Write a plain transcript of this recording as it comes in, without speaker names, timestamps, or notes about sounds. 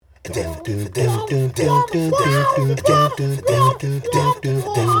And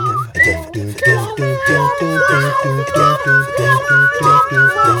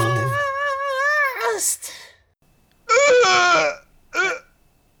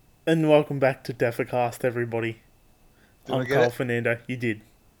welcome back to Defacast, everybody. I'm Carl Fernando. You did.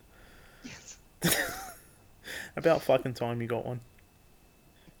 Yes. About fucking time you got one.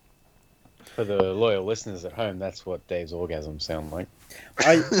 For the loyal listeners at home, that's what Dave's orgasms sound like.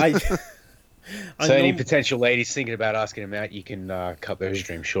 Any potential ladies thinking about asking him out, you can cut those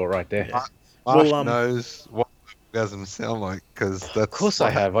dreams short right there. Yeah. Marsh knows what orgasms sound like, because that's... Of course I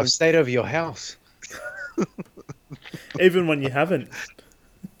have. I've stayed over your house. Even when you haven't.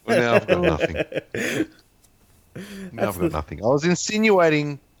 Well, now I've got nothing. Now I've got nothing. I was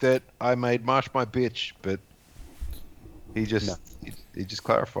insinuating that I made Marsh my bitch, but he just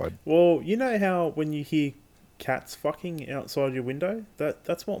clarified. Well, you know how when you hear cats fucking outside your window?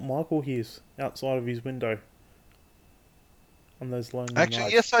 That's what Michael hears outside of his window. On those lonely nights.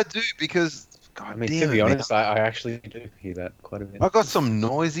 Yes, I do, because... God, to be honest, I actually do hear that quite a bit. I've got some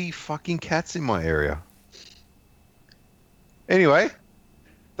noisy fucking cats in my area. Anyway,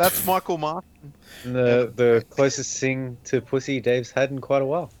 that's Michael Martin. The closest thing to pussy Dave's had in quite a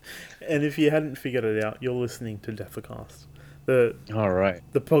while. And if you hadn't figured it out, you're listening to Defacast. All right.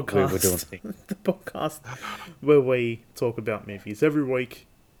 The podcast. We're doing things. The podcast where we talk about movies every week.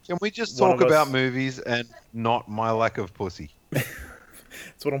 Can we just talk about movies and not my lack of pussy?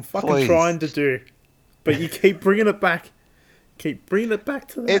 That's what I'm fucking trying to do. But you keep bringing it back. Keep bringing it back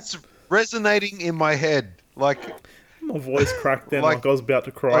to that. It's resonating in my head. Like... My voice cracked then like I was about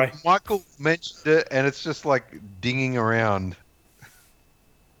to cry. Like Michael mentioned it, and it's just like dinging around.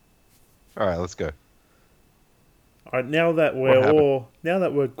 All right, let's go. All right, now that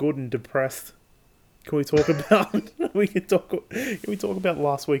we're good and depressed, can we talk about can we talk about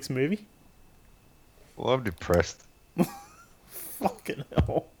last week's movie? Well, I'm depressed. Fucking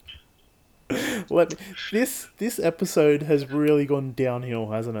hell. This episode has really gone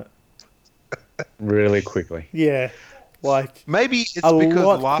downhill, hasn't it? Really quickly. Yeah. Like maybe it's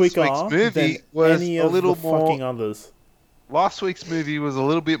because last week's movie was a little more fucking others. Last week's movie was a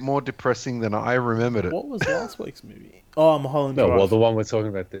little bit more depressing than I remembered it. What was last week's movie? Oh, Mulholland Drive. No, well, the one we're talking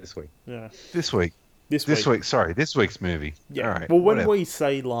about this week. Yeah. This week. Sorry, this week's movie. Yeah. All right. Well, when we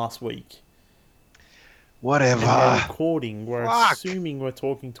say last week, whatever. We're recording. We're assuming we're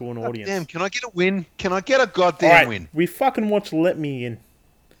talking to an audience. Damn! Can I get a win? Can I get a goddamn win? We fucking watched Let Me In.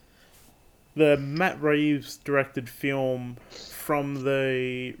 The Matt Reeves directed film from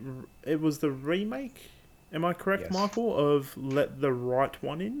it was the remake, am I correct, yes. Michael, of Let the Right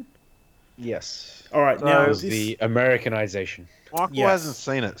One In? Yes. Alright, now... It was the Americanization. Michael hasn't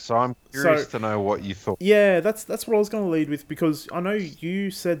seen it, so I'm curious to know what you thought. Yeah, that's what I was going to lead with, because I know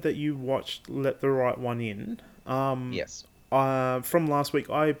you said that you watched Let the Right One In. Yes. From last week,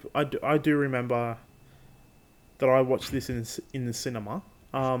 I do remember that I watched this in the cinema.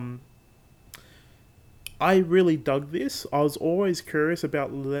 I really dug this. I was always curious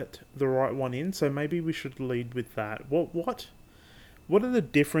about Let the Right One In, so maybe we should lead with that. What are the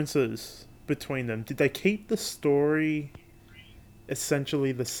differences between them? Did they keep the story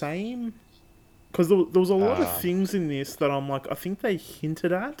essentially the same? Because there was a lot of things in this that I'm like, I think they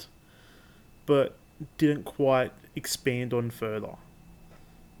hinted at, but didn't quite expand on further.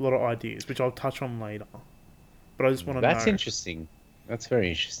 A lot of ideas, which I'll touch on later. But I just want to know. That's interesting. That's very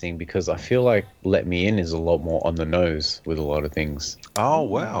interesting, because I feel like Let Me In is a lot more on the nose with a lot of things. Oh,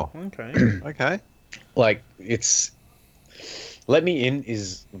 wow. Okay. Okay. Like, Let Me In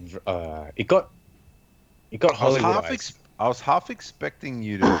is... It got Hollywoodized. I was half expecting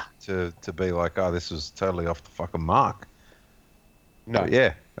you to be like, oh, this was totally off the fucking mark. No. But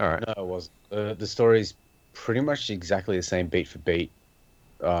yeah, all right. No, it wasn't. The story's pretty much exactly the same beat for beat.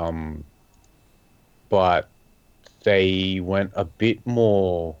 But they went a bit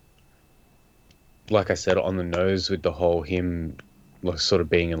more, like I said, on the nose with the whole him like sort of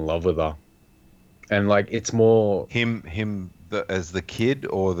being in love with her. And like it's more him as the kid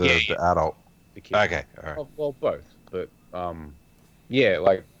or the adult? The kid. Okay, all right. Well, both. But yeah,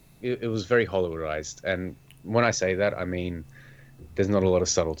 like it was very Hollywoodized. And when I say that, I mean there's not a lot of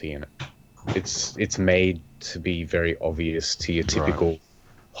subtlety in it. It's made to be very obvious to your typical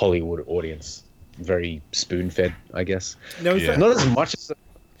Hollywood audience. Very spoon-fed, I guess. No, not as much as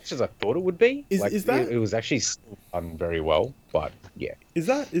I thought it would be. Is that it was actually done very well, but yeah. Is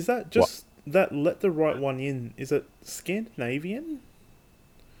that just that Let the Right One In? Is it Scandinavian?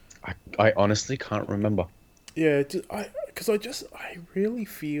 I honestly can't remember. Yeah, I really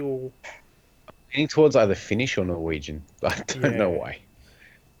feel leaning towards either Finnish or Norwegian. I don't know why.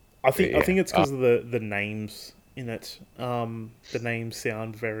 I think Yeah. it's because of the names in it. The names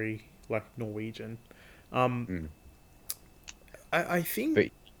sound very like Norwegian. Um, Mm. I think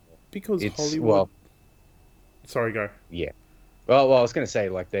But because it's Hollywood. Sorry, go. yeah. Well, I was gonna say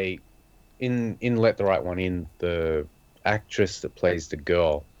like they in Let the Right One In, the actress that plays the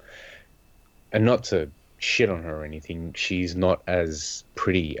girl, and not to shit on her or anything, she's not as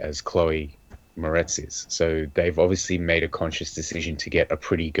pretty as Chloe Moretz is. So they've obviously made a conscious decision to get a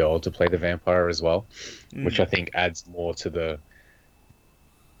pretty girl to play the vampire as well, which I Mm. think adds more to the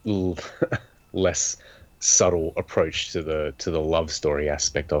l- less subtle approach to the love story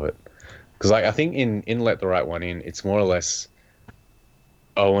aspect of it. Because I think in Let the Right One In, it's more or less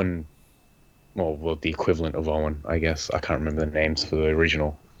Owen, well, the equivalent of Owen, I guess. I can't remember the names for the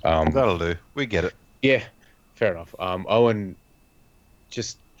original. That'll do. We get it. Yeah, fair enough. Owen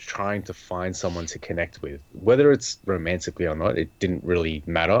just trying to find someone to connect with, whether it's romantically or not, it didn't really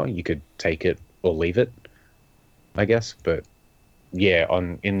matter. You could take it or leave it, I guess. But yeah,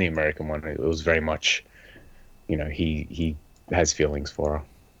 on in the American one, it was very much, he has feelings for her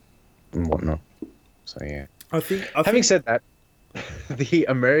and whatnot. So yeah. I Having think said that, the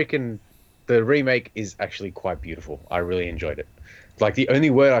American, the remake is actually quite beautiful. I really enjoyed it. Like the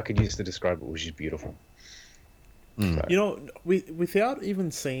only word I could use to describe it was just beautiful. Mm. So you know, without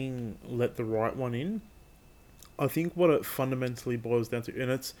even seeing Let the Right One In, I think what it fundamentally boils down to,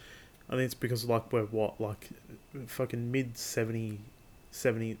 and I think it's because like we're what like fucking mid 70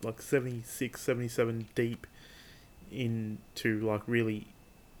 like 76, 77 deep into like really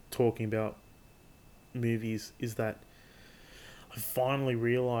talking about movies, is that I finally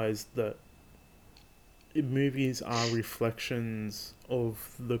realized that movies are reflections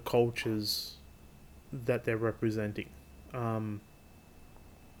of the cultures that they're representing. Um,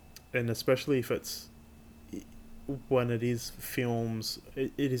 and especially if it's when it is films,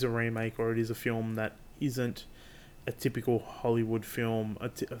 it is a remake or it is a film that isn't a typical Hollywood film. I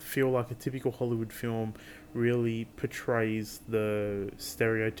feel like a typical Hollywood film really portrays the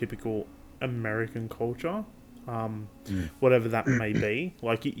stereotypical American culture, um, mm, whatever that may be.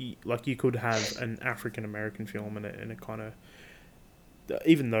 Like you could have an African American film and it kind of,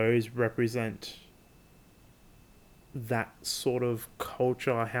 even those represent that sort of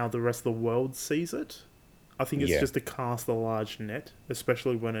culture, how the rest of the world sees it. I think it's yeah, just to cast a large net,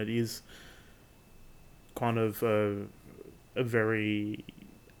 especially when it is kind of a very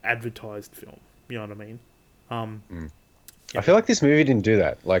advertised film. You know what I mean? Um, mm. I yeah, feel like this movie didn't do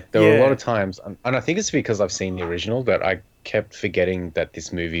that. Like there were a lot yeah, of times, and I think it's because I've seen the original that I kept forgetting that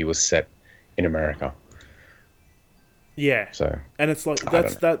this movie was set in America. yeah. So And it's like I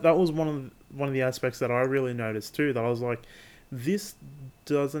don't know. that was one of the aspects that I really noticed too. That I was like, this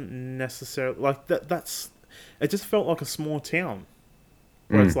doesn't necessarily like that. That's it. Just felt like a small town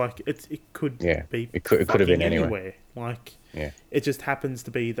where it's Mm, like it could yeah, be it could have been fucking anywhere. anywhere. Like Yeah, it just happens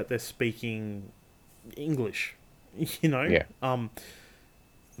to be that they're speaking English. You know. yeah.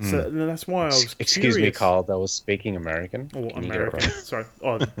 Mm. So that's why I was Excuse me, curious. Carl. That was speaking American. Or Can you get it American. right? Sorry.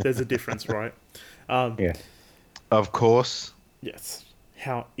 Oh, there's a difference, right? Um, Yeah, Of course, yes.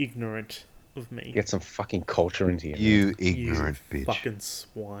 How ignorant of me. get some fucking culture into you, man. you You ignorant bitch. fucking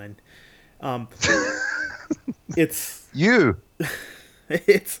swine. Um, it's You.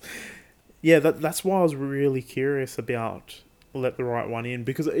 it's yeah. That's why I was really curious about Let the Right One In,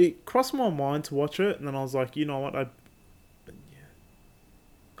 because it crossed my mind to watch it, and then I was like, you know what,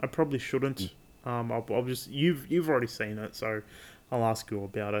 I probably shouldn't. I'll just you've already seen it, so I'll ask you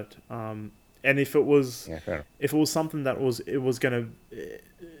about it. And Yeah, fair enough. if it was something that it was gonna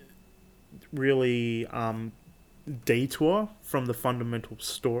really detour from the fundamental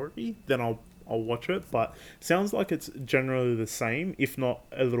story, then I'll watch it. But sounds like it's generally the same, if not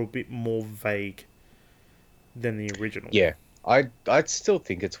a little bit more vague than the original. Yeah, I'd still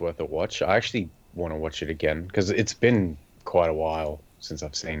think it's worth a watch. I actually want to watch it again because it's been quite a while since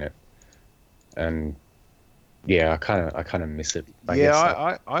I've seen it, and yeah, I kind of miss it. I Yeah, guess.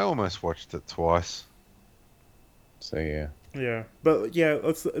 I almost watched it twice. So yeah, Yeah, but yeah,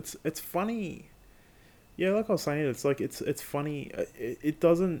 it's funny. Yeah, like I was saying, it's like it's funny. It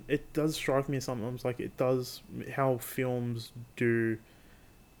does strike me sometimes like it does how films do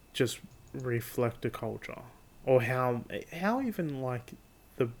just reflect a culture, or how even like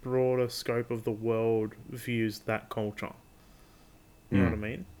the broader scope of the world views that culture. You know what I mm,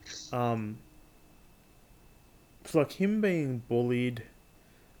 mean? Um, it's like him being bullied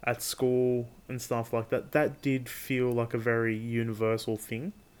at school and stuff like that. That did feel like a very universal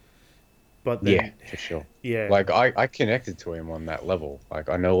thing. But yeah, then, for sure. yeah, Like I connected to him on that level. Like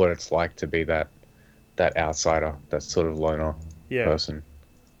I know what it's like to be that outsider, that sort of loner yeah, person.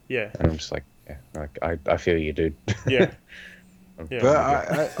 Yeah, And I'm just like, yeah, like I feel you, dude. yeah, yeah.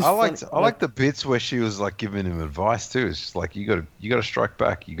 But It's I liked funny, I liked the bits where she was like giving him advice too. It's just like you gotta strike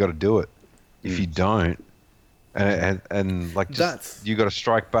back. You gotta do it. If you don't, and like just that's you gotta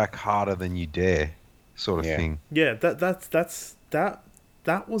strike back harder than you dare, sort of Yeah. thing. yeah.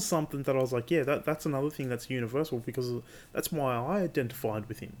 That was something that I was like, yeah, that's another thing that's universal because that's why I identified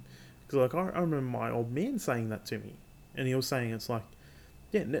with him. Because like I remember my old man saying that to me, and he was saying it's like,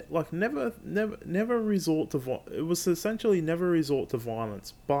 yeah, like never resort to it was essentially never resort to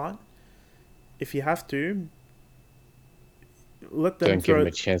violence, but if you have to, let them Don't give him throw.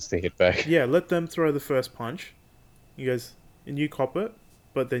 a chance to hit back. Yeah, let them throw the first punch. You guys, and you cop it,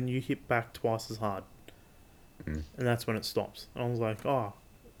 but then you hit back twice as hard, and that's when it stops. And I was like, oh,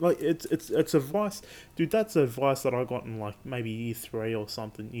 like it's advice, dude. That's advice that I got in like maybe year 3 or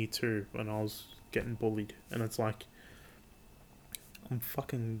something, year 2, when I was getting bullied, and it's like I'm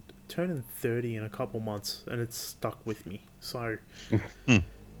fucking turning 30 in a couple months, and it's stuck with me. So, and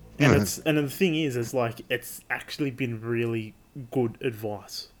the thing is like it's actually been really good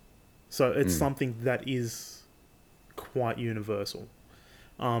advice. So it's something that is quite universal.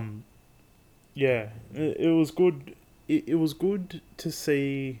 Yeah, it was good. It was good to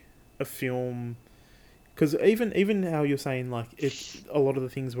see a film because even how you're saying like it, a lot of the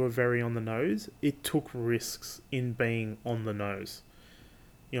things were very on the nose. It took risks in being on the nose.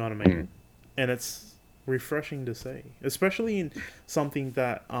 You know what I mean? And it's refreshing to see, especially in something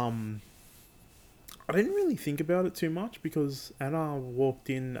that I didn't really think about it too much because Anna walked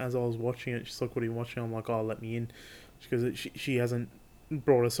in as I was watching it. She's like, "What are you watching?" I'm like, "Oh, let me in," because she hasn't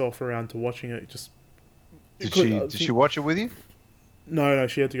brought herself around to watching it. Just Did she watch it with you? no,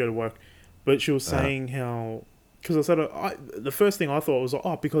 she had to go to work, but she was saying how because I said the first thing I thought was like,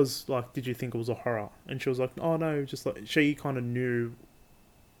 oh, because like, did you think it was a horror? And she was like, oh no, just like she kind of knew,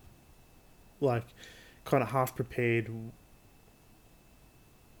 like, kind of half prepared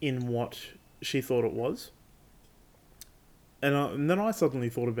in what she thought it was. And then I suddenly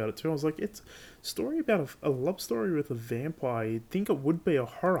thought about it too. I was like, it's a story about a love story with a vampire. You'd think it would be a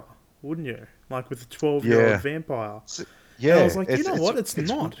horror, wouldn't you? Like with a 12-year-old Yeah. vampire. Yeah, And I was like, you know what? It's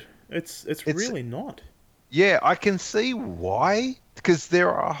not. It's it's- really not. Yeah, I can see why, because there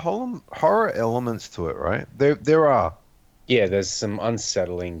are horror elements to it, right? There are. Yeah, there's some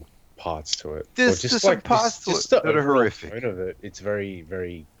unsettling parts to it. There's some parts to just it the that are overall horrific. tone of it. It's very,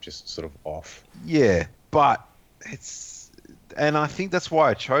 very just sort of off. Yeah, but and I think that's why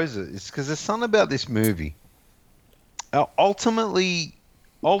I chose it. It's because there's something about this movie. Ultimately,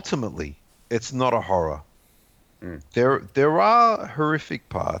 it's not a horror. There are horrific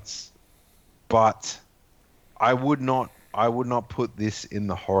parts, but I would not put this in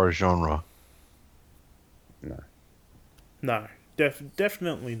the horror genre. No,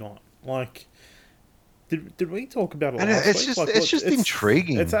 definitely not. Like, did we talk about it And last it's week? just Like, it's just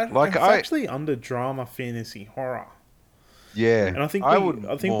intriguing. It's Like it's actually under drama, fantasy, horror. yeah, And I think would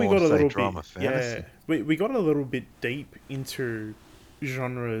we more got a say little drama bit fantasy. we got a little bit deep into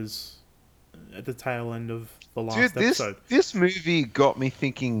genres at the tail end of the last Dude, episode. this movie got me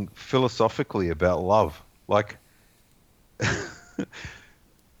thinking philosophically about love. Like,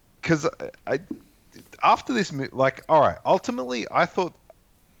 because I after this movie, like, all right, ultimately, I thought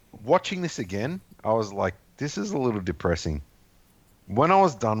watching this again, I was like, this is a little depressing. When I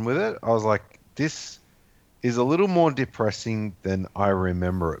was done with it, I was like, this is a little more depressing than I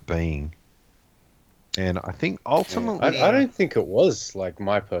remember it being. And I think ultimately, I don't think it was like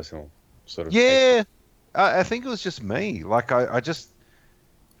my personal sort of. yeah, I think it was just me. Like I just,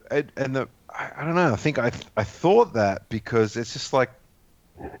 I don't know. I think I thought that because it's just like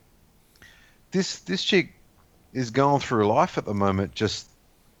this chick is going through life at the moment, just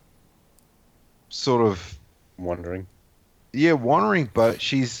sort of Wondering. wandering, but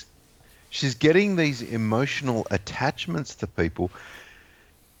she's getting these emotional attachments to people.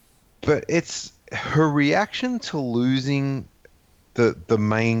 But it's her reaction to losing the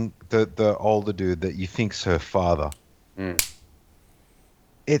older dude that you think's her father.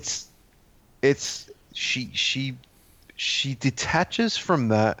 It's she detaches from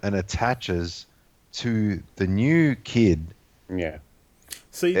that and attaches to the new kid. Yeah.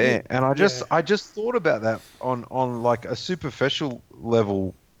 So you Yeah, and I just thought about that on like a superficial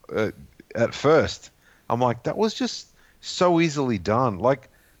level at first. I'm like, that was just so easily done. Like,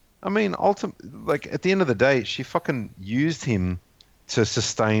 I mean, like at the end of the day, she fucking used him to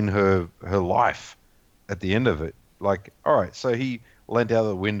sustain her life. At the end of it, like, all right, so he leant out of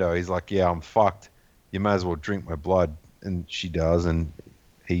the window. He's like, yeah, I'm fucked. You may as well drink my blood, and she does, and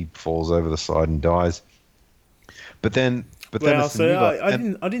he falls over the side and dies. But then But then Well, it's the so new life. I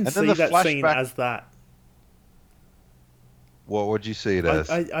didn't and then see the that scene flashback. as that. What would you see it I,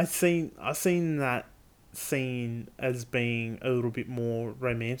 as? I seen that scene as being a little bit more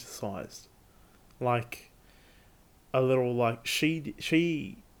romanticized, like a little like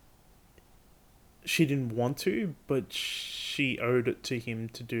she didn't want to, but she owed it to him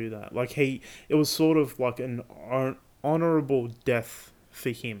to do that. Like it was sort of like an honorable death for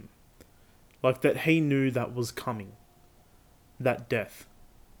him, like that he knew that was coming. That death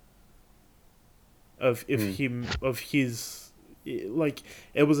Hmm. of his, like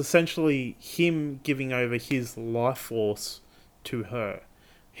it was essentially him giving over his life force to her.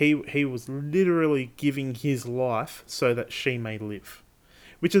 He was literally giving his life so that she may live,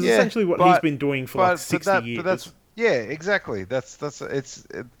 which is Yeah, essentially what he's but been doing for like but 60 that but years. that's yeah, exactly.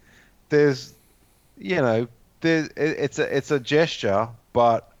 There's you know it's a gesture,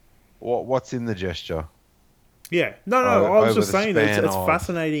 but what's in the gesture Yeah, no, I was over just the saying that span it's of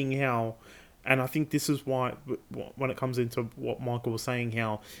fascinating how, and I think this is why when it comes into what Michael was saying,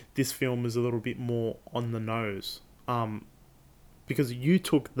 how this film is a little bit more on the nose. Because you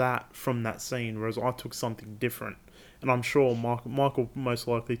took that from that scene, whereas I took something different, and I'm sure Michael most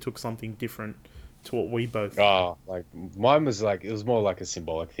likely took something different to what we both. Like mine was like it was more like a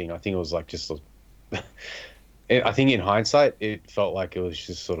symbolic thing. I think it was like just I think in hindsight, it felt like it was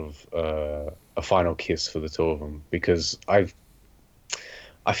just sort of a final kiss for the two of them because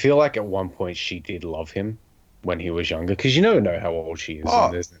I feel like at one point she did love him when he was younger because you never know how old she is,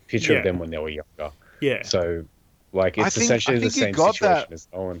 and oh there's a picture of Yeah, them when they were younger. yeah. So, like, I it's think I essentially the think you same got that situation as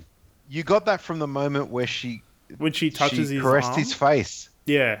Owen. you got that from the moment where When she she touches his caressed his arm, face.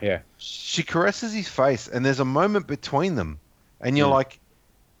 yeah, Yeah. She caresses his face, and there's a moment between them, and you're Mm. like,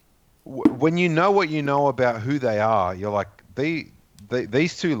 when you know what you know about who they are, you're like,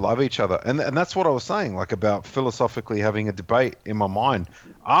 these two love each other, and that's what I was saying, like about philosophically having a debate in my mind.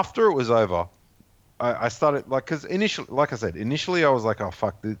 After it was over, I started like, because initially, like I said, initially I was like, oh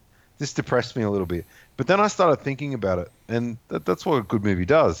fuck, this depressed me a little bit, but then I started thinking about it, and that's what a good movie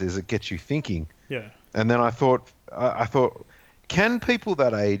does, is it gets you thinking. yeah. And then I thought, can people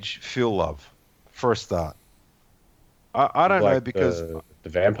that age feel love? For a start, I don't know Like because the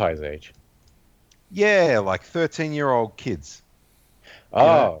vampire's age. yeah, like 13-year-old kids, you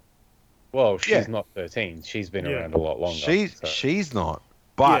know, Oh, well, yeah, she's not 13. She's been Yeah, around a lot longer. So, she's not,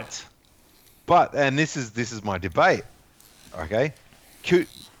 yeah, but and this is my debate. Okay, Could,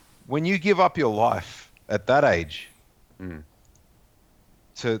 when you give up your life at that age mm,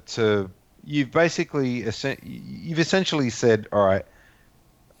 to you've essentially said, all right,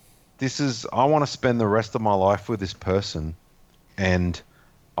 I want to spend the rest of my life with this person, and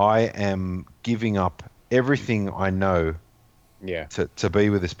I am giving up everything I know yeah. to be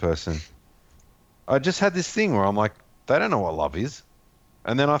with this person. I just had this thing where I'm like, they don't know what love is.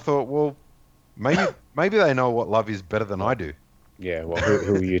 And then I thought, well, maybe they know what love is better than I Well, do. yeah. Well,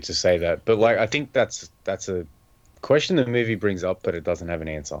 who are you to say that? But like, I think that's a question the movie brings up, but it doesn't have an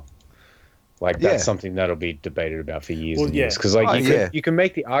answer. Like that's Yeah. something that'll be debated about for years well, and years. yeah, Because like Oh yeah. you can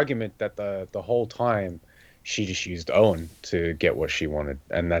make the argument that the whole time she just used Owen to get what she wanted,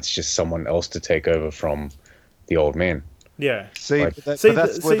 and that's just someone else to take over from the old man. yeah. See, Like but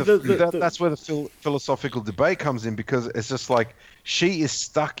that's where The that's where the philosophical debate comes in, because it's just like she is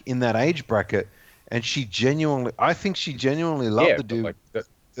stuck in that age bracket, and I think she genuinely loved yeah, the but dude, like that,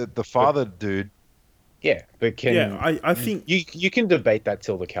 the but father dude. yeah, but yeah, can I think you can debate that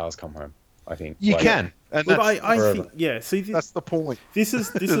till the cows come home. I think You like yeah. can, and Look, that's I that's think forever. yeah. See, that's the point. this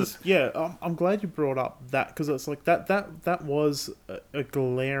is yeah. I'm glad you brought up that because it's like that was a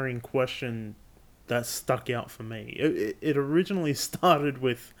glaring question that stuck out for me. It originally started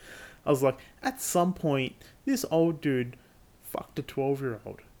with, I was like, at some point, this old dude fucked a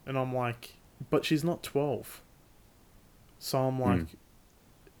 12-year-old, and I'm like, but she's not 12. So I'm like, Mm,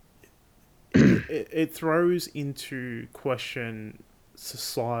 it throws into question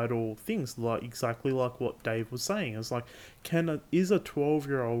societal things, like exactly like what Dave was saying. It's like, is a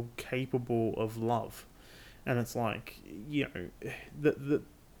 12-year-old capable of love? And it's like, you know, the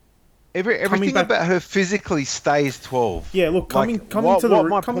coming Everything back. about her physically stays 12. Yeah, look, Like what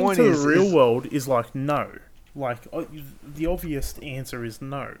my coming point to the is real is world is like no. Like the obvious answer is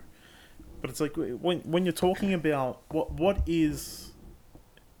no. But it's like when you're talking about what is,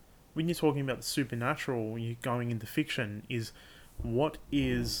 when you're talking about the supernatural, when you're going into fiction, is what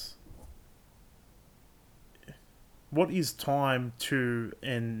is what is time to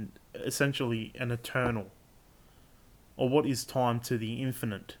an essentially an eternal, or what is time to the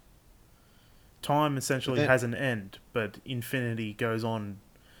infinite? Time but essentially then has an end, but infinity goes on.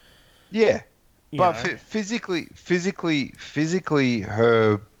 yeah. You But know, physically,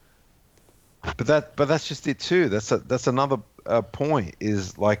 her. But that's just it too. That's another point.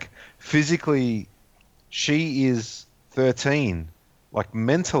 Is like physically, she is 13. Like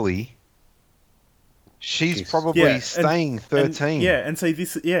mentally, she's She's probably yeah, staying and 13. yeah, and so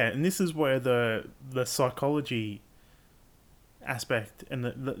this yeah, and this is where the psychology aspect and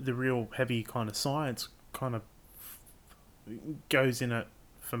the real heavy kind of science kind of goes in it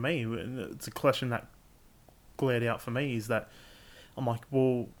for me. And it's a question that glared out for me is that I'm like,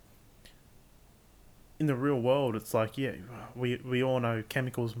 well, in the real world, it's like, yeah, we all know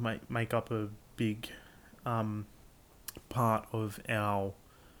chemicals make up a big um, part of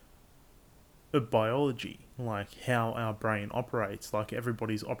biology, like how our brain operates. Like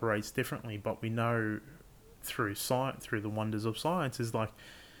everybody's operates differently, but we know through science, through the wonders of science, is like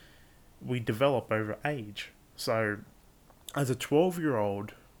we develop over age. So as a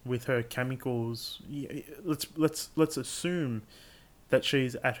 12-year-old with her chemicals, let's assume that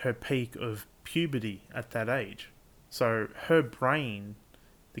she's at her peak of puberty at that age. So her brain,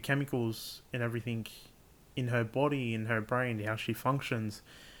 the chemicals and everything in her body, in her brain, how she functions,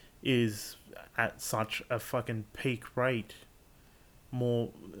 is at such a fucking peak rate,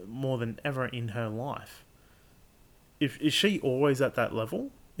 more more than ever in her life. If is she always at that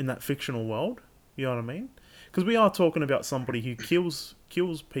level in that fictional world? You know what I mean? Because we are talking about somebody who kills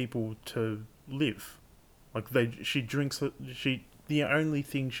people to live. Like she drinks. She the only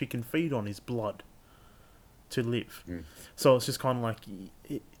thing she can feed on is blood to live. Mm. So it's just kind of like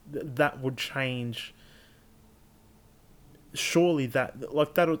that would change. Surely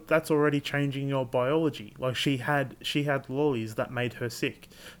that's already changing your biology. Like she had lollies that made her sick.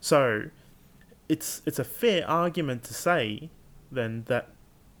 So it's a fair argument to say then that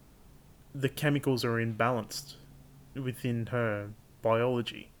the chemicals are imbalanced within her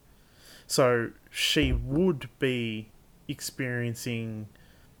biology. So she would be experiencing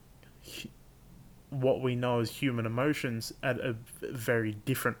what we know as human emotions at a very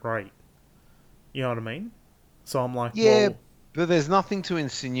different rate. You know what I mean? So I'm like, Yeah, well, but there's nothing to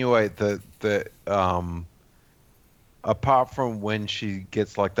insinuate that apart from when she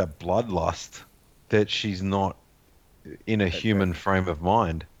gets like that bloodlust, that she's not in a human frame of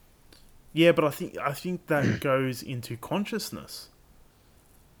mind. yeah, but I think that goes into consciousness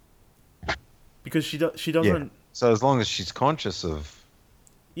because she Yeah. doesn't. So as long as she's conscious of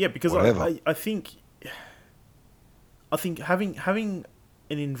Yeah, because whatever. I think having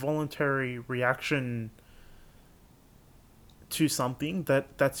an involuntary reaction to something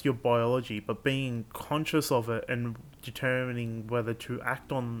that's your biology, but being conscious of it and determining whether to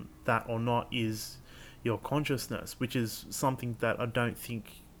act on that or not is your consciousness, which is something that I don't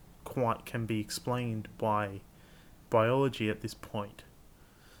think quite can be explained by biology at this point.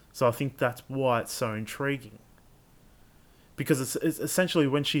 So I think that's why it's so intriguing. Because it's essentially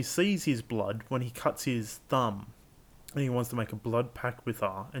when she sees his blood, when he cuts his thumb, and he wants to make a blood pact with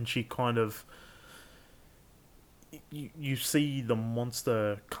her, and she kind of you see the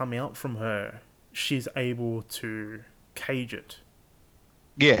monster come out from her. She's able to cage it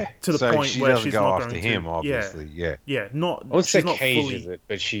Yeah. to the So point she where doesn't she's go not after going him, to. Yeah, obviously. Yeah. yeah. Not I wouldn't say she's not cages fully. it,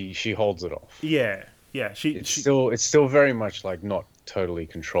 but she holds it off. Yeah, yeah. It's She. still very much like not totally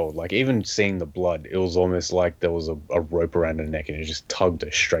controlled. Like even seeing the blood, it was almost like there was a rope around her neck and it just tugged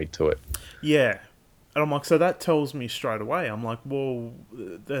her straight to it. Yeah, and I'm like, so that tells me straight away. I'm like, well,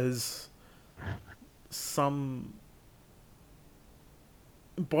 there's some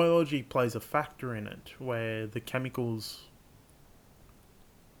biology plays a factor in it where the chemicals.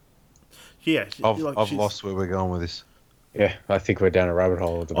 Yeah, like I've she's. lost where we're going with this. Yeah, I think we're down a rabbit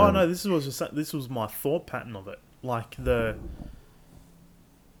hole at the Oh no, moment. this was my thought pattern of it. Like you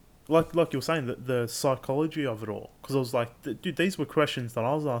were saying the psychology of it all. Because I was like, dude, these were questions that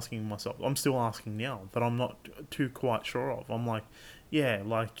I was asking myself. I'm still asking now that I'm not too quite sure of. I'm like, yeah,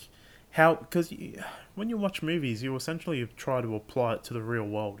 like how because when you watch movies, you essentially try to apply it to the real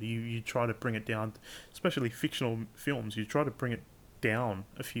world. You try to bring it down, especially fictional films. You try to bring it down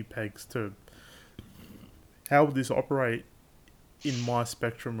a few pegs to how would this operate in my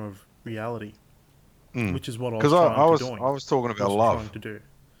spectrum of reality, which is what I was Because trying to I doing. was talking about Was trying love. to do.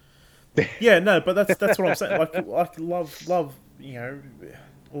 Yeah, no, but that's what I'm saying. Like love. You know,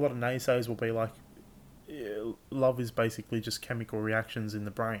 a lot of naysayers will be like, love is basically just chemical reactions in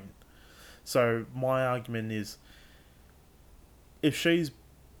the brain. So my argument is, if she's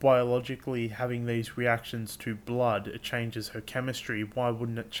biologically having these reactions to blood, it changes her chemistry. Why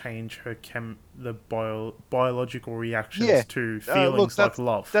wouldn't it change her biological reactions Yeah. to Look, feelings like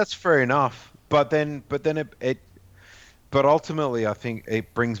love? that's fair enough. But then it but ultimately, I think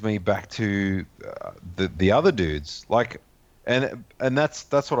it brings me back to the other dudes, like, and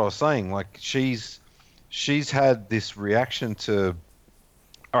that's what I was saying. Like, she's had this reaction to.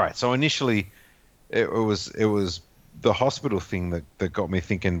 All right, so initially, it was the hospital thing that got me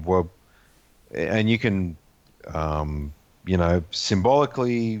thinking. Well, and you can,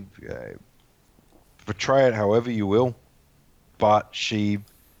 symbolically portray it however you will, but she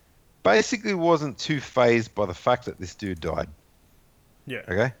basically wasn't too phased by the fact that this dude died. Yeah.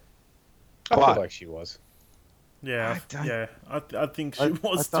 Okay. I feel But like she was. Yeah. I don't- Yeah. I think she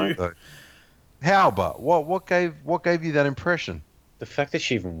was I don't too. though. How? But what gave you that impression? The fact that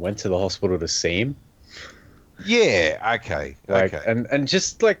she even went to the hospital to see him, Yeah. Okay. like, Okay. and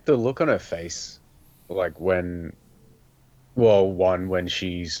just like the look on her face, like when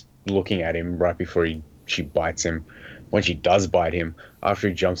she's looking at him right before she bites him, when she does bite him, after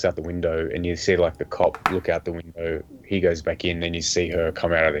he jumps out the window, and you see like the cop look out the window, he goes back in, and you see her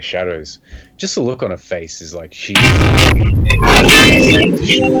come out of the shadows. Just the look on her face is like she's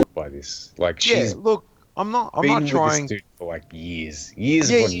by this. Like Yeah. she's Look, I'm not been with this trying. dude for like years Yeah.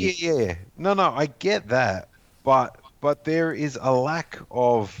 upon Yeah. years. Yeah. No. No. I get that, but there is a lack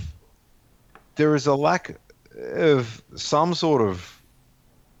of some sort of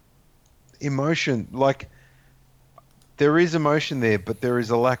emotion. Like, there is emotion there, but there is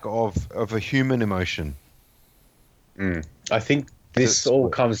a lack of a human emotion. Mm. I think this That's all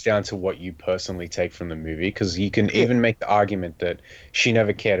what. comes down to what you personally take from the movie, because you can Yeah. even make the argument that she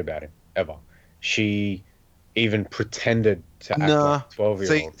never cared about him ever. She even pretended to act like Nah. a 12-year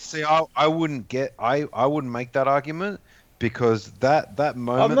See, old. see, I wouldn't get, I wouldn't make that argument because that I'm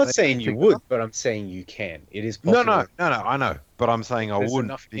moment not that you saying you speak would, of. but I'm saying you can. It is No, no, possible. no, no. I know, but I'm saying I There's wouldn't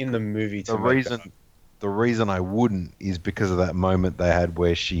enough in because the movie the to make that. reason, the reason I wouldn't is because of that moment they had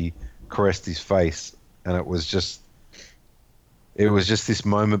where she caressed his face, and it was just this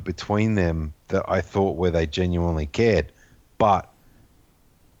moment between them that I thought where they genuinely cared, but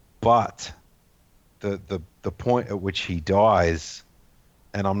but the point at which he dies,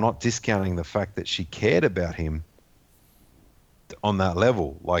 and I'm not discounting the fact that she cared about him on that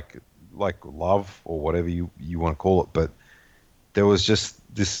level, like love or whatever you want to call it, but there was just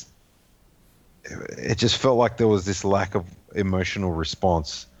this. It just felt like there was this lack of emotional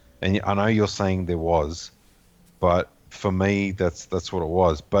response, and I know you're saying there was, but for me, that's what it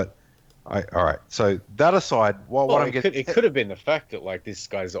was. But all right. So that aside, what Well, I'm it getting, could have been the fact that like this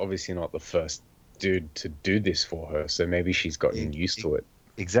guy's obviously not the first dude to do this for her, so maybe she's e- gotten used e- to it.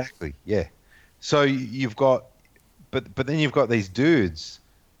 exactly, yeah. So you've got, but then you've got these dudes,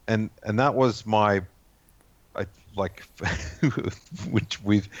 and that was my, I like, which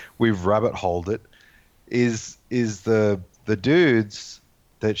we've rabbit holed it, is the dudes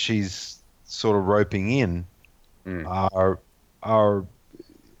that she's sort of roping in Mm. are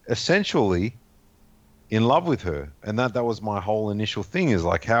essentially in love with her, and that was my whole initial thing, is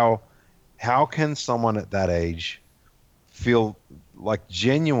like, how can someone at that age feel like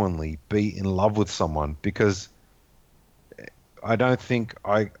genuinely be in love with someone? Because I don't think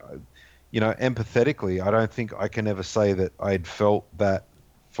empathetically, I don't think I can ever say that I'd felt that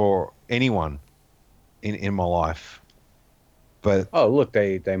for anyone in my life. But Oh, look,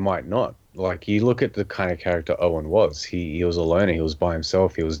 they might not. Like you look at the kind of character Owen was. He was a loner. He was by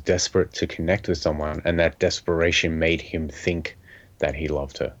himself. He was desperate to connect with someone, and that desperation made him think that he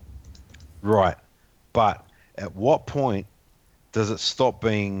loved her. right, but at what point does it stop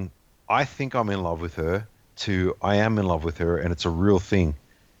being, I think I'm in love with her, to I am in love with her and it's a real thing,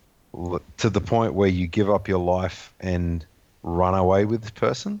 to the point where you give up your life and run away with this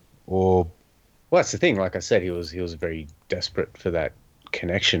person? Or Well, that's the thing. Like I said, he was very desperate for that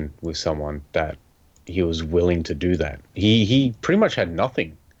connection with someone that he was willing to do that. He pretty much had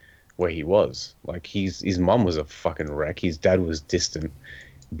nothing where he was. Like his mum was a fucking wreck. His dad was distant,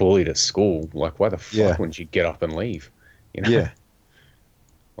 bullied at school. Like why the yeah, fuck wouldn't you get up and leave? You know? yeah,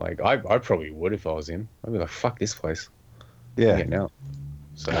 Like I probably would if I was him. I'd be like, fuck this place. I'm yeah. getting out.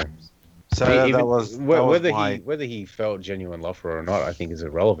 So So that even was my. whether he felt genuine love for her or not, I think is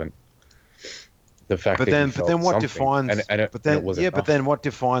irrelevant. The fact But that he then, but then felt what something defines? But and it then, was yeah, but enough. then what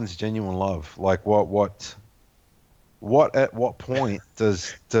defines genuine love? Like what at what point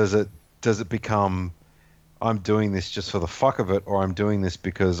does it become, I'm doing this just for the fuck of it, or I'm doing this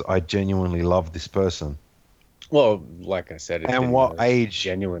because I genuinely love this person? Well, like I said, it And didn't what matter if he age?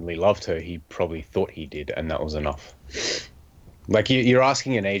 genuinely loved her. He probably thought he did, and that was enough. Like you're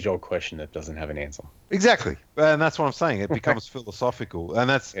asking an age-old question that doesn't have an answer. Exactly. And that's what I'm saying. It becomes philosophical. And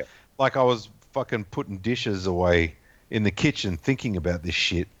that's Yeah. like I was fucking putting dishes away in the kitchen thinking about this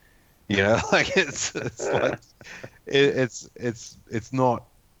shit, You know, like it's like it's not,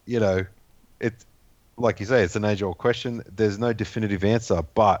 you know, it's like you say, it's an age-old question. There's no definitive answer,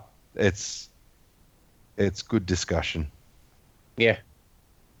 but it's good discussion. Yeah,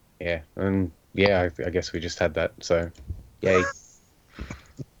 yeah, and yeah, I guess we just had that. So, yay.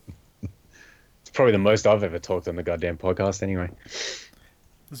 It's probably the most I've ever talked on the goddamn podcast, anyway.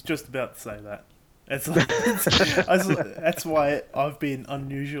 I was just about to say that. That's why I've been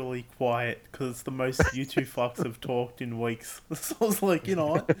unusually quiet, because it's the most you two fucks have talked in weeks. So I was like, you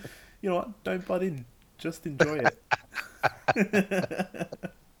know what? Don't butt in. Just enjoy it.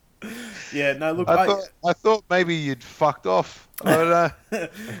 Yeah, no, look, I thought maybe you'd fucked off. I don't know.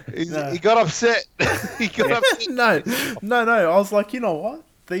 No. He got upset. He got upset. no. I was like, you know what?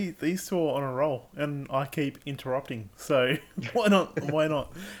 These two are on a roll, and I keep interrupting. So why not? Why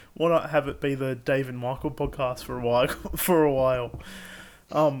not have it be the Dave and Michael podcast for a while? For a while.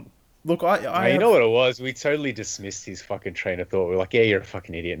 Look, You know what it was? We totally dismissed his fucking train of thought. We're like, yeah, you're a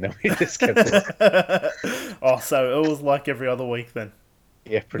fucking idiot. And then we just kept Oh, so it was like every other week then.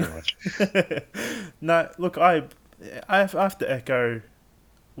 Yeah, pretty much. No, look, I have to echo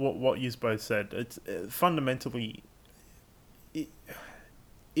what you both said. It's fundamentally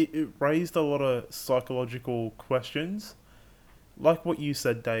it raised a lot of psychological questions, like what you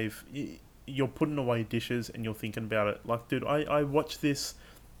said, Dave. You're putting away dishes and you're thinking about it. Like, dude, I watched this.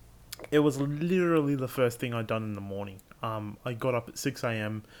 It was literally the first thing I'd done in the morning. I got up at 6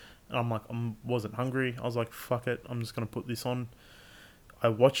 a.m. and I'm like, wasn't hungry. I was like, fuck it, I'm just gonna put this on. I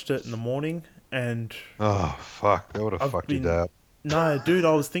watched it in the morning, and Oh fuck! That would have fucked you up. no, dude,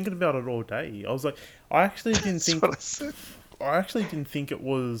 I was thinking about it all day. I was like, I actually didn't That's think what I said. I actually didn't think it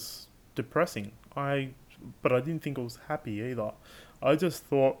was depressing. But I didn't think it was happy either. I just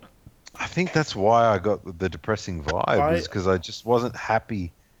thought, I think that's why I got the depressing vibe, is because I just wasn't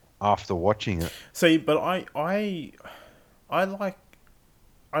happy after watching it. see, but I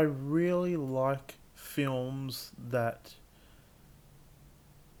really like films that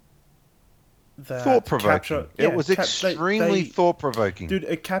Thought-provoking. capture. It was extremely thought-provoking. Dude,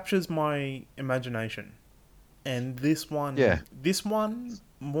 it captures my imagination. And this one,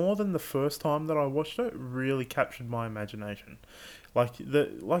 more than the first time that I watched it, really captured my imagination. Like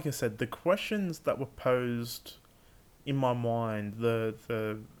I said, the questions that were posed in my mind, the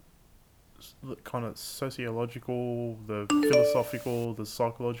kind of sociological, the philosophical, the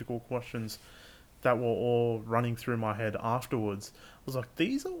psychological questions that were all running through my head afterwards. I was like,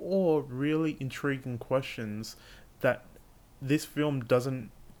 these are all really intriguing questions that this film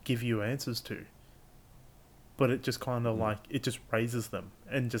doesn't give you answers to. But it just kind of like, it just raises them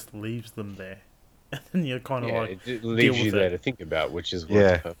and just leaves them there. And you're kind of like, it leaves you there to think about, which is what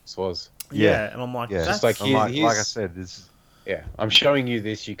the purpose was. Yeah, and I'm like, Yeah. that's Just like, like I said, I'm showing you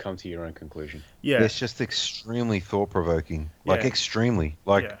this, you come to your own conclusion. yeah, it's just extremely thought-provoking. Like, Yeah. extremely.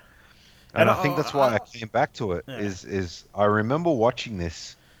 Like, yeah. and I think that's why I came back to it. Yeah. Is I remember watching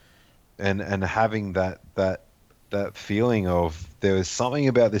this and having that feeling of there was something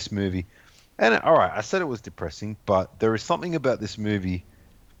about this movie. And all right, I said it was depressing, but there is something about this movie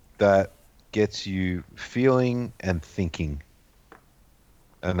that gets you feeling and thinking,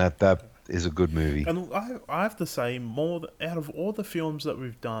 and that is a good movie. And I have to say, out of all the films that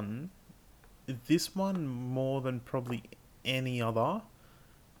we've done, this one more than probably any other,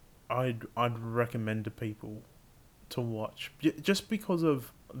 I'd recommend to people to watch, just because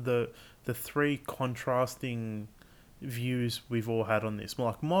of the three contrasting views we've all had on this.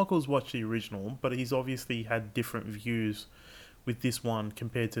 Like, Michael's watched the original, but he's obviously had different views with this one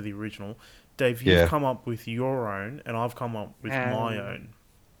compared to the original. Dave, you've come up with your own, and I've come up with my own.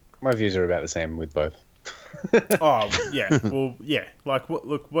 My views are about the same with both. Oh yeah, well yeah. Like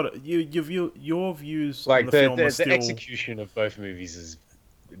what your views Like on the film are the still execution of both movies is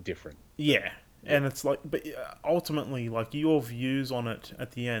different. yeah, and it's like, but ultimately, like, your views on it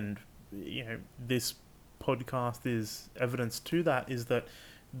at the end, this podcast is evidence to that. Is that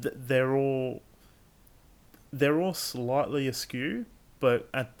they're all slightly askew, but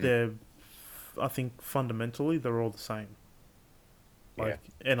at their, I think fundamentally they're all the same. Like,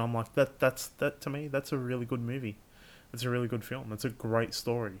 and I'm like, that to me, that's a really good movie. It's a really good film. It's a great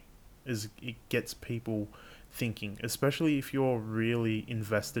story. It gets people thinking, especially if you're really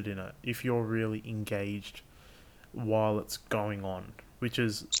invested in it, if you're really engaged while it's going on, which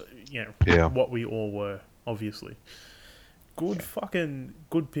is what we all were, obviously. Good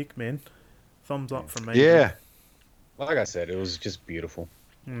pick, man. Thumbs up from me. Yeah. Like I said, it was just beautiful.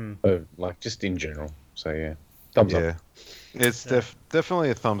 Like, just in general. So yeah, thumbs up. It's definitely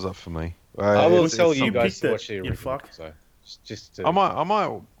a thumbs up for me. I will tell you you guys picked to it, watch the you original. fuck. So Just I to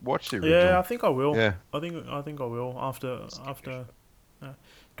might watch the Yeah, original. I think I will. Yeah. I think I will after just give it a after. shot.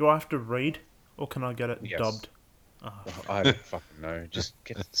 Do I have to read, or can I get it Yes. dubbed? Oh, Well, I don't fucking know. Just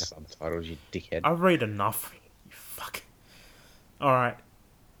get the subtitles, you dickhead. I read enough. You fuck. All right.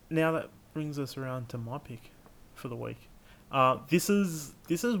 Now that brings us around to my pick for the week. This is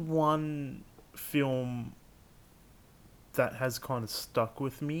one film that has kind of stuck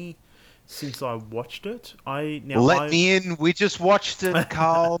with me since I watched it. Let me in. We just watched it,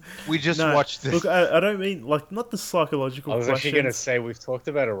 Carl. We just No, watched look, it. I don't mean like not the I psychological was actually going to questions. say we've talked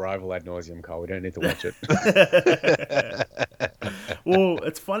about Arrival ad nauseum, Carl. We don't need to watch it. Well,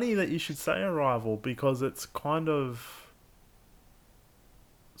 it's funny that you should say Arrival because it's kind of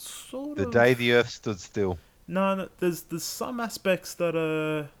sort The day the of Earth stood still. no. There's some aspects that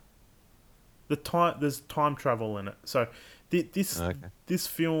are there's time travel in it. So this Okay. this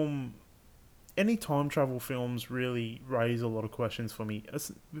film, any time travel films really raise a lot of questions for me.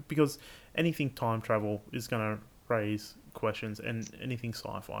 Because anything time travel is going to raise questions, and anything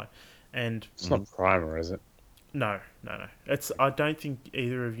sci-fi. And It's not Primer, is it? no. It's I don't think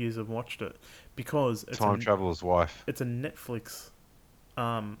either of you have watched it because Time Traveler's Wife. it's a Netflix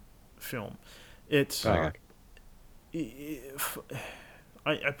film. It, Oh, Okay. if,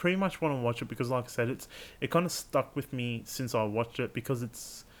 I pretty much want to watch it because, like I said, it kind of stuck with me since I watched it because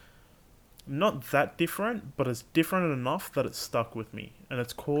it's not that different, but it's different enough that it stuck with me, and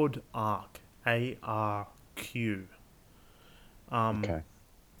it's called Arq, ARQ. okay.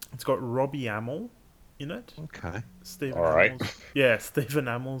 It's got Robbie Amell in it, Okay. Stephen All right. Amell's, yeah, Stephen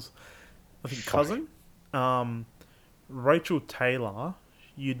Amell's, I think Fuck. cousin. Rachel Taylor,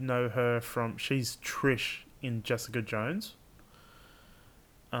 you'd know her from she's Trish in Jessica Jones.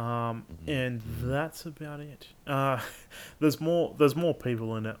 And that's about it. There's more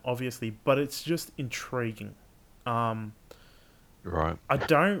people in it, obviously, but it's just intriguing. Right. I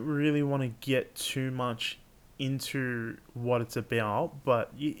don't really want to get too much into what it's about,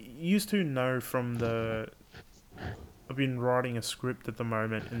 but you used to know from the. I've been writing a script at the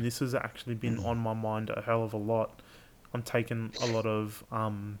moment, and this has actually been on my mind a hell of a lot. I'm taking a lot of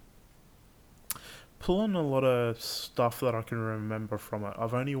pulling a lot of stuff that I can remember from it.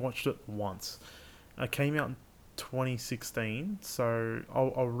 I've only watched it once. It came out in 2016, so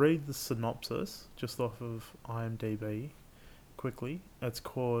I'll read the synopsis just off of IMDb quickly. It's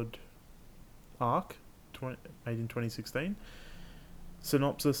called Arc, made in 2016.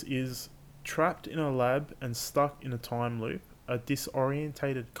 Synopsis is trapped in a lab and stuck in a time loop. A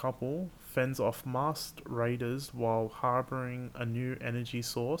disorientated couple fends off masked raiders while harboring a new energy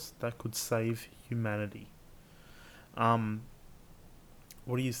source that could save humanity. Um,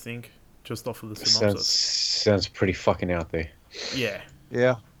 what do you think? Just off of the Sounds synopsis. sounds pretty fucking out there. Yeah,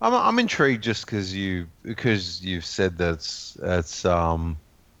 Yeah. I'm intrigued just because you've said that's. I'm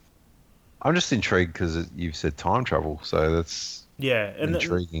just intrigued because you've said time travel, so that's yeah,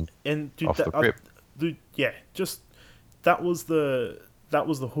 intriguing and dude, off the rip. dude, yeah, just that was the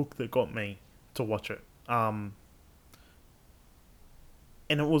hook that got me to watch it. And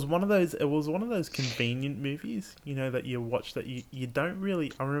it was one of those convenient movies, that you watch that you don't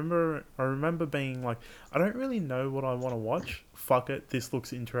really. I remember being like, I don't really know what I want to watch. Fuck it, this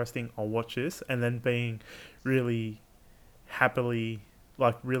looks interesting. I'll watch this, and then being really happily,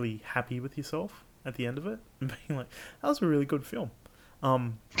 like really happy with yourself at the end of it, and being like, that was a really good film.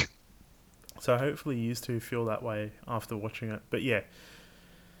 Um, so hopefully you two feel that way after watching it. But yeah,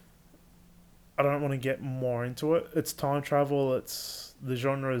 I don't want to get more into it. It's time travel. It's the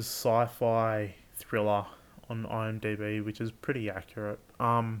genre is sci-fi thriller on IMDb, which is pretty accurate.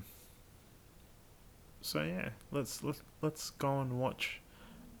 So yeah, let's go and watch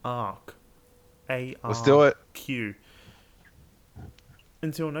Arc. Let's do it. ARQ.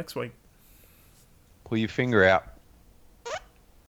 Until next week. Pull your finger out.